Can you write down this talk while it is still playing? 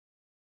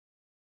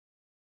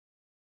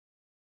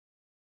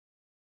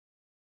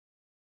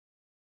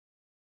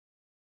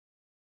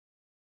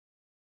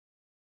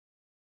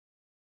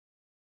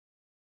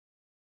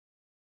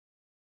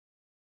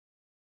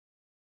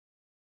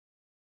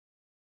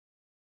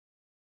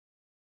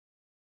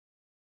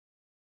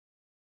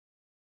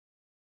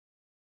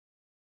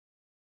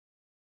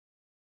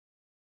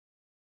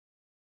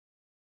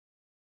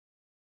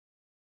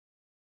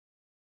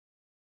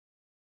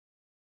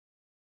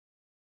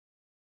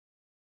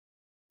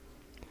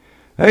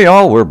Hey,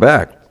 y'all, we're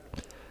back.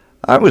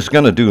 I was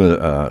going to do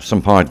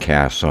some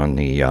podcasts on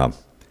the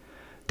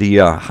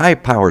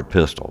high-powered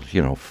pistols,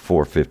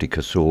 450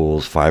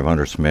 Casuls,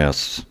 500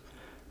 Smiths,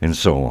 and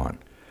so on.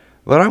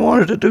 But I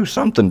wanted to do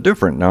something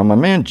different. Now, my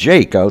man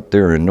Jake out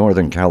there in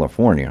Northern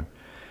California,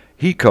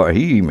 he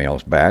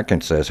emails back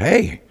and says,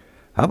 "Hey,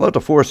 how about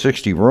the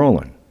 460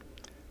 Roland?"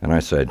 And I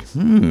said,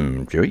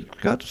 Jake,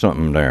 got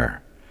something there.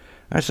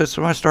 I said,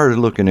 so I started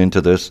looking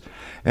into this,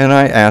 and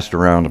I asked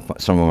around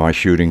some of my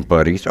shooting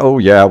buddies. Oh,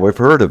 yeah, we've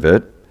heard of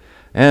it.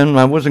 And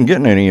I wasn't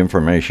getting any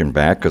information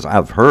back because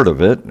I've heard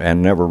of it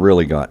and never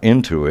really got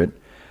into it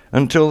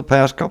until the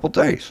past couple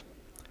days.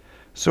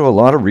 So a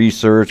lot of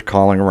research,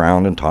 calling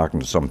around and talking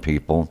to some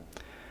people.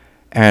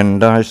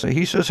 And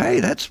he says, hey,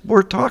 that's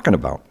worth talking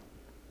about.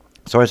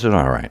 So I said,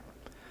 all right.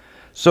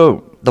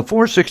 So the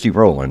 460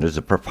 Roland is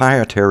a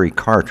proprietary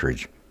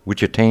cartridge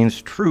which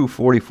attains true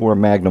 44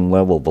 Magnum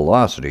level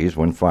velocities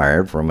when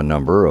fired from a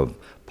number of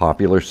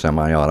popular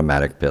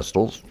semi-automatic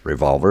pistols,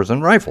 revolvers,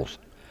 and rifles.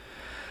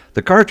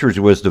 The cartridge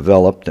was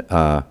developed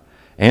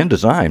and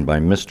designed by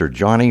Mr.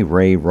 Johnny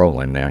Ray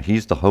Roland. Now,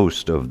 he's the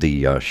host of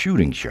the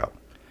shooting show.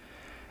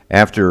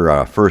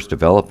 After first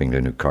developing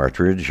the new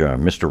cartridge,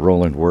 Mr.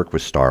 Roland worked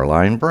with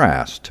Starline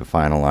Brass to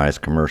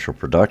finalize commercial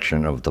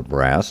production of the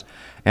brass,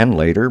 and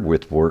later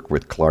worked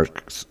with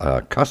Clark's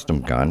Custom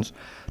Guns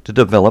to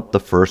develop the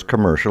first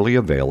commercially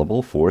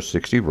available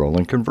 460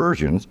 Roland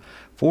conversions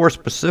for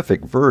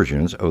specific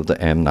versions of the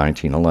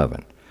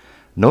M1911.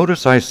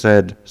 Notice I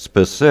said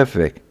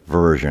specific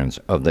versions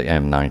of the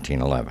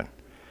M1911.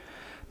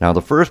 Now,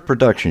 the first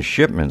production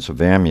shipments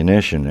of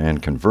ammunition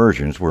and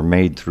conversions were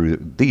made through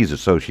these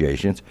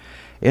associations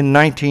in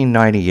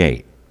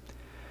 1998.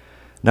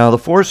 Now, the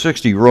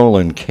 460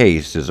 Roland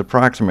case is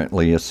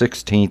approximately a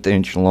 1/16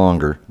 inch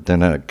longer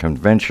than a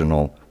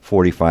conventional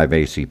 45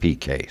 ACP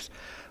case,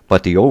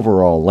 but the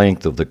overall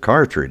length of the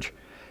cartridge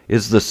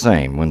is the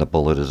same when the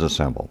bullet is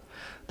assembled.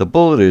 The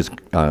bullet is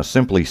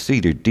simply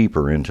seated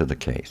deeper into the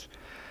case.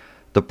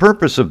 The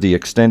purpose of the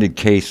extended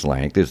case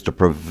length is to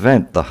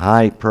prevent the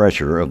high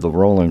pressure of the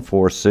Roland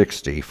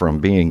 460 from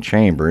being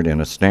chambered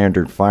in a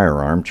standard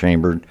firearm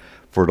chambered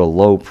for the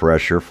low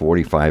pressure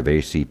 45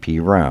 ACP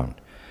round.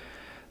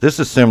 This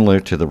is similar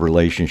to the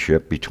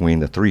relationship between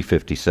the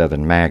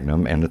 357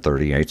 Magnum and the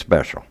 38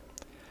 Special.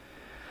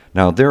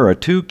 Now, there are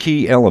two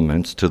key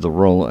elements to the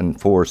Roland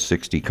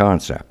 460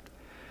 concept.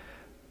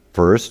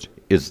 First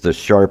is the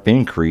sharp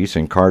increase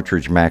in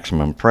cartridge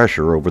maximum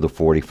pressure over the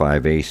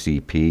 45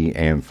 ACP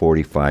and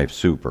 45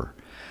 Super.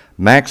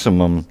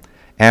 Maximum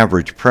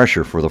average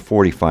pressure for the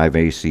 45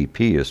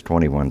 ACP is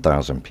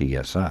 21,000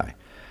 psi.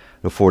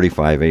 The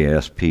 45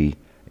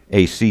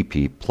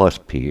 ACP plus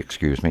P,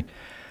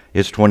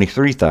 is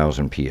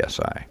 23,000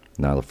 psi.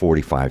 Now, the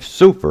 45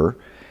 Super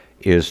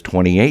is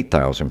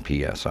 28,000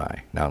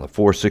 psi. Now, the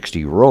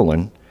 460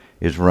 Roland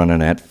is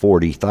running at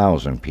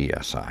 40,000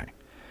 psi.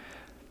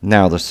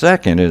 Now, the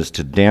second is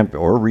to dampen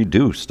or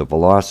reduce the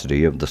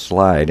velocity of the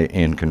slide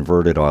in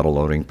converted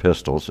autoloading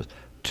pistols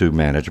to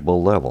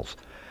manageable levels.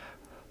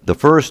 The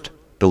first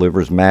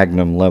delivers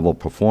Magnum level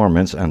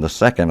performance, and the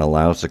second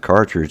allows the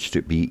cartridge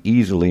to be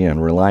easily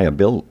and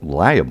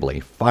reliably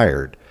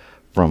fired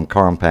from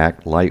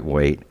compact,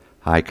 lightweight,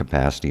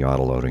 high-capacity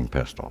autoloading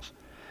pistols.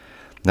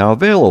 Now,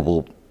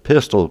 available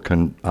pistol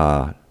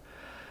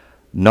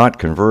not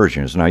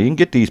conversions. Now, you can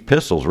get these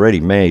pistols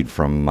ready-made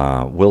from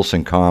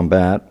Wilson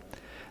Combat.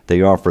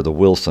 They offer the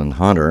Wilson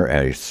Hunter,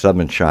 a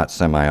 7-shot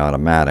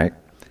semi-automatic,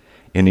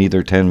 in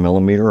either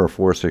 10mm or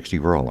 460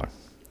 Roland.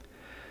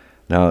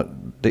 Now,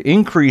 the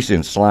increase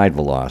in slide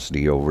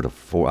velocity over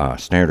the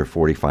standard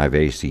 45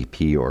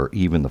 ACP or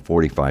even the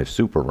 45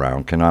 Super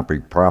round cannot be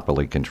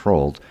properly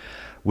controlled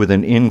with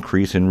an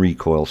increase in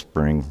recoil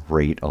spring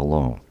rate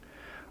alone.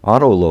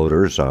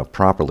 Autoloaders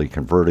properly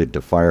converted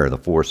to fire the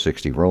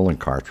 460 Roland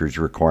cartridge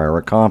require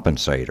a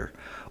compensator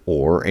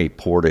or a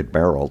ported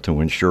barrel to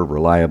ensure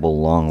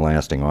reliable,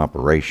 long-lasting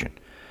operation.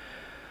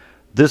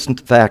 This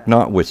fact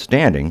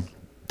notwithstanding,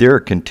 there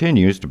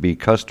continues to be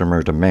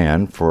customer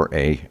demand for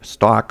a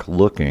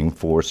stock-looking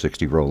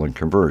 460 Roland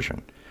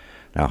conversion.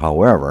 Now,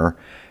 however,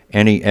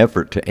 any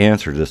effort to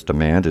answer this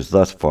demand is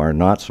thus far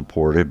not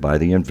supported by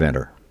the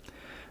inventor.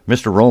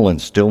 Mr.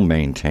 Roland still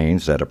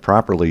maintains that a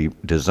properly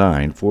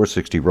designed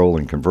 460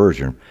 Roland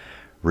conversion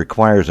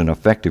requires an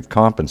effective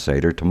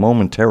compensator to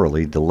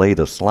momentarily delay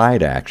the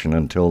slide action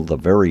until the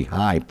very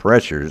high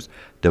pressures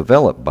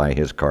developed by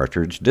his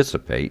cartridge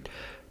dissipate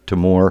to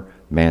more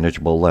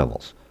manageable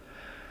levels.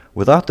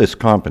 Without this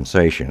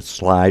compensation,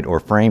 slide or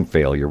frame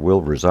failure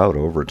will result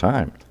over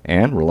time,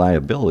 and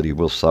reliability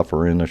will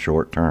suffer in the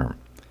short term.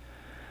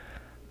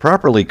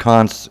 Properly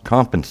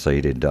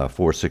compensated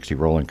 460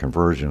 Roland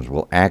conversions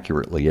will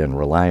accurately and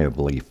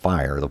reliably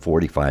fire the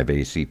 45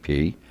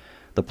 ACP,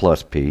 the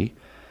Plus P,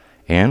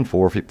 and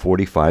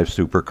 45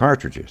 Super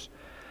cartridges.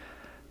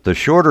 The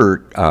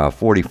shorter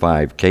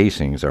 45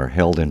 casings are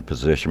held in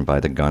position by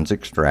the gun's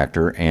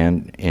extractor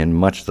and in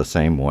much the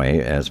same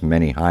way as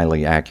many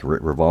highly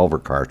accurate revolver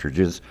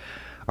cartridges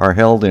are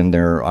held in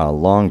their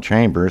long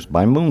chambers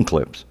by moon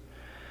clips.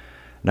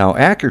 Now,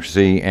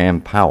 accuracy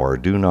and power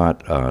do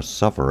not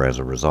suffer as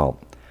a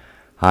result.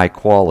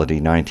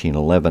 High-quality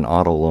 1911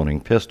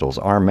 auto-loading pistols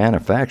are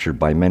manufactured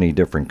by many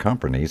different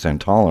companies, and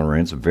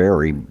tolerances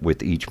vary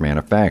with each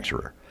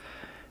manufacturer.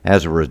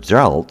 As a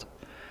result,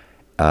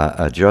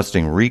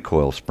 adjusting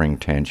recoil spring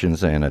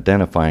tensions and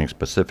identifying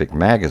specific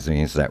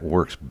magazines that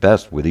works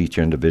best with each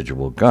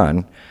individual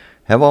gun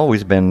have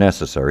always been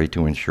necessary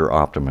to ensure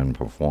optimum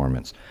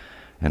performance.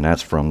 And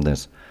that's from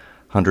this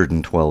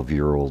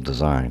 112-year-old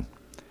design.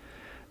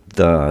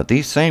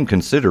 These same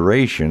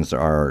considerations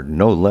are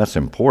no less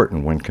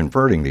important when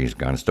converting these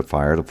guns to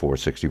fire the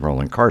 460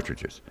 Roland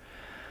cartridges.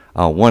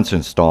 Once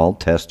installed,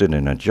 tested,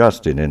 and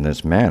adjusted in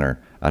this manner,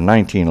 a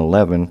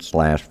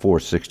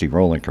 1911/460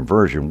 Roland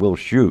conversion will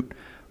shoot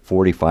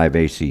 45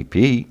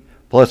 ACP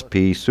plus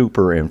P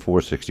Super and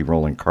 460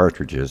 Roland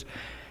cartridges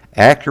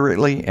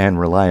accurately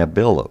and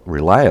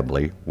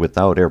reliably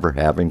without ever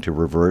having to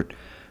revert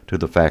to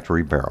the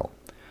factory barrel.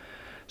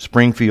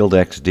 Springfield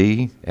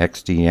XD,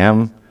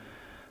 XDM,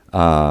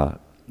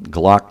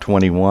 Glock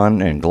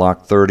 21 and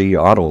Glock 30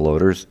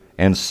 autoloaders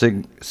and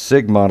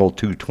SIG Model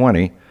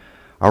 220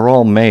 are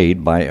all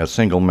made by a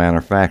single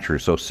manufacturer,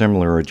 so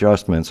similar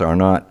adjustments are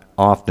not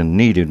often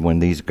needed when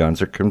these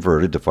guns are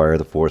converted to fire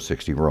the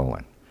 460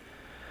 Roland.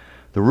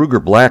 The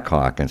Ruger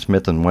Blackhawk and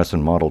Smith &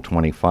 Wesson Model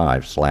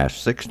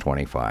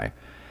 25/625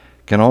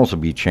 can also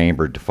be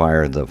chambered to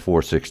fire the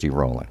 460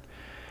 Roland.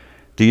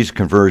 These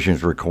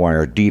conversions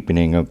require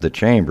deepening of the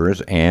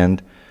chambers,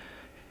 and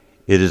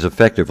it is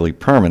effectively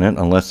permanent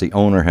unless the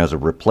owner has a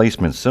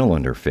replacement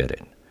cylinder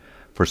fitted.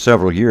 For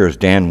several years,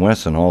 Dan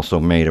Wesson also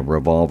made a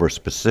revolver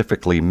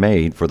specifically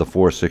made for the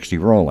 460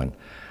 Roland,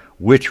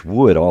 which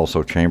would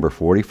also chamber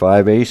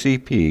 45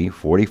 ACP,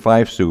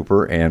 45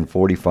 Super, and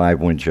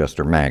 45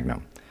 Winchester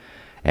Magnum,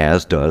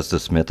 as does the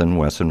Smith &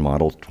 Wesson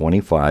Model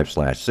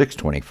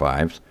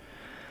 25/625s.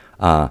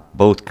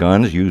 Both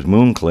guns use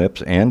moon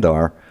clips and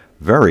are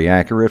very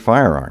accurate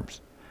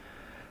firearms.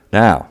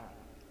 Now,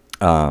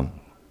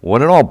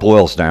 what it all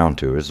boils down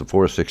to is the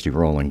 460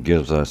 Roland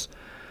gives us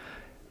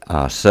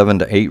 7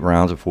 to 8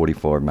 rounds of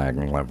 44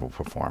 Magnum level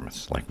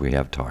performance, like we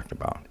have talked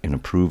about, in a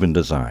proven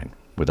design,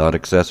 without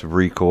excessive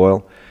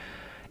recoil,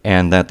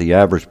 and that the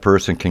average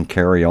person can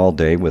carry all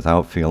day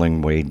without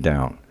feeling weighed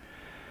down.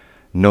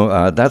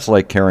 No, that's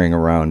like carrying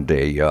around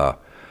a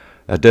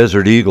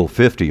Desert Eagle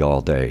 50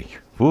 all day.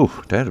 Whew,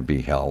 that'd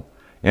be hell.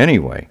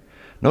 Anyway,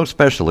 no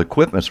special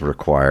equipment's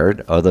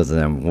required other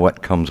than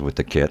what comes with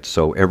the kit,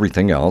 so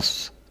everything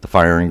else, the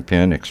firing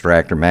pin,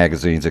 extractor,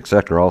 magazines,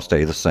 etc., all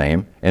stay the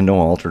same, and no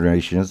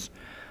alterations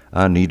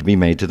need to be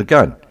made to the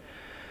gun.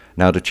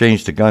 Now, to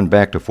change the gun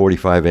back to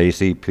 45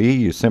 ACP,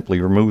 you simply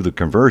remove the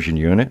conversion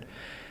unit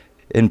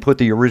and put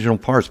the original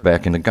parts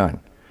back in the gun.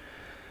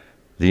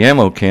 The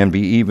ammo can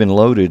be even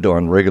loaded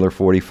on regular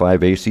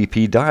 45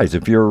 ACP dies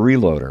if you're a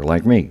reloader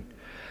like me.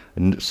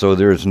 And so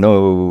there's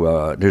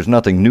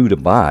nothing new to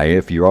buy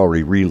if you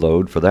already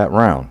reload for that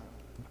round.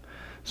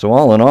 So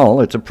all in all,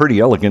 it's a pretty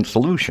elegant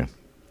solution.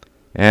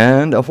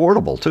 And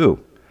affordable, too.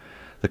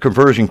 The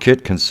conversion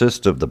kit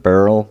consists of the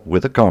barrel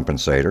with a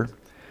compensator,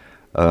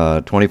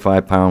 a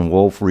 25-pound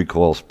Wolf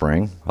recoil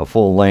spring, a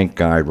full-length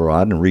guide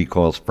rod and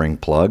recoil spring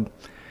plug,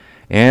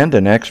 and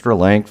an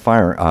extra-length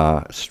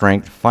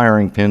strength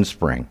firing pin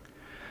spring.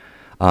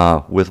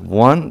 The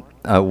one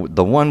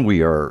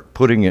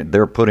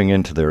they're putting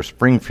into their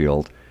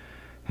Springfield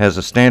has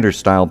a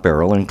standard-style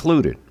barrel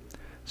included.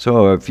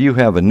 So if you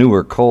have a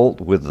newer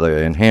Colt with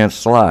the enhanced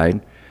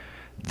slide,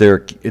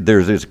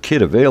 there's a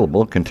kit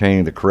available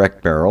containing the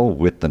correct barrel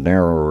with the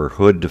narrower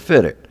hood to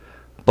fit it.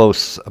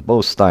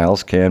 Both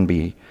styles can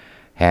be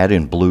had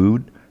in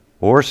blued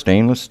or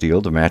stainless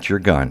steel to match your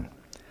gun.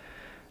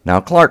 Now,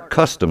 Clark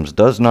Customs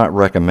does not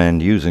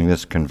recommend using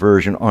this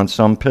conversion on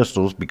some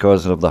pistols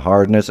because of the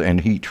hardness and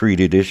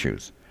heat-treated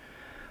issues.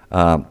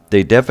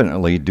 They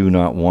definitely do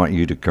not want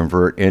you to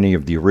convert any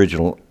of the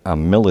original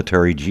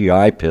military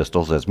GI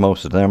pistols, as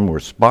most of them were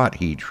spot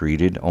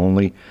heat-treated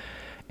only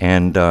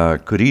and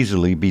could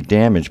easily be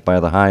damaged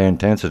by the high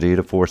intensity of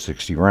the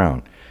 460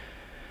 round.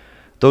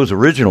 Those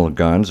original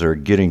guns are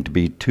getting to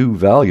be too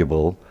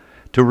valuable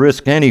to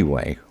risk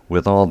anyway,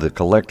 with all the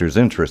collector's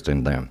interest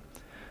in them.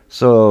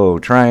 So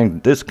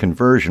trying this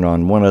conversion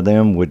on one of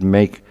them would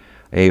make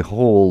a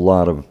whole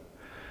lot of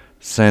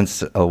sense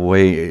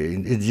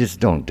just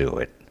don't do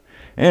it.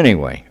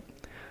 Anyway,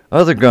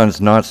 other guns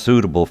not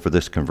suitable for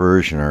this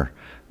conversion are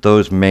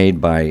those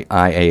made by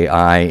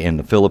IAI in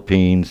the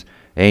Philippines,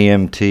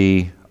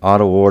 AMT,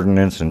 Auto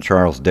Ordnance, and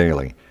Charles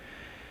Daly.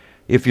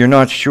 If you're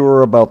not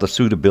sure about the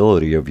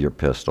suitability of your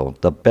pistol,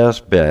 the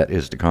best bet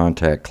is to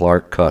contact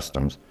Clark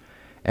Customs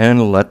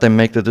and let them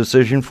make the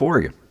decision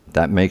for you.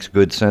 That makes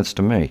good sense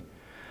to me.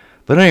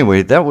 But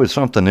anyway, that was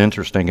something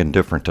interesting and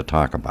different to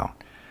talk about.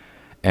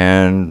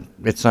 And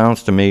it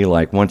sounds to me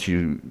like once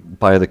you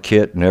buy the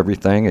kit and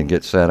everything and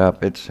get set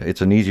up,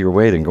 it's an easier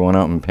way than going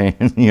out and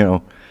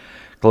paying,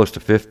 close to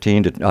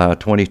 $1,500 to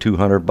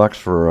 $2,200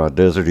 for a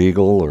Desert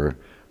Eagle or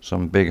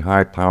some big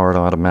high-powered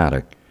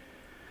automatic.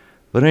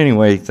 But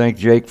anyway, thank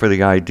Jake for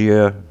the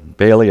idea.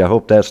 Bailey, I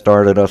hope that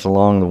started us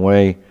along the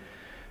way.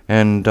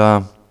 And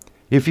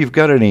if you've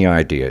got any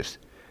ideas,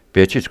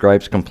 bitches,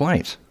 gripes,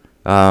 complaints,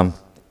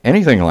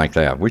 anything like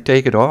that, we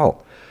take it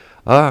all.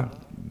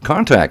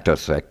 Contact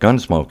us at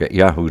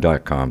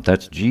gunsmoke@yahoo.com.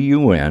 That's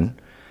GUNSM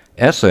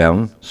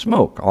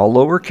smoke, all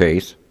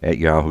lowercase, at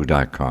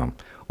yahoo.com.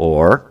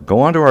 Or go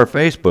onto our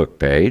Facebook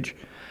page,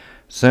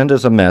 send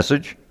us a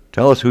message,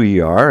 tell us who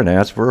you are, and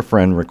ask for a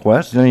friend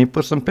request, and then you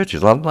put some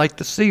pictures. I'd like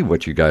to see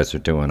what you guys are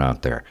doing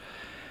out there.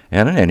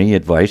 And any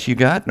advice you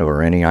got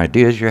or any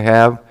ideas you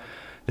have,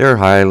 they're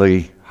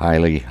highly,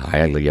 highly,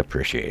 highly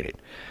appreciated.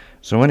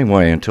 So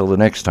anyway, until the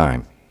next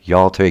time,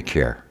 y'all take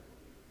care.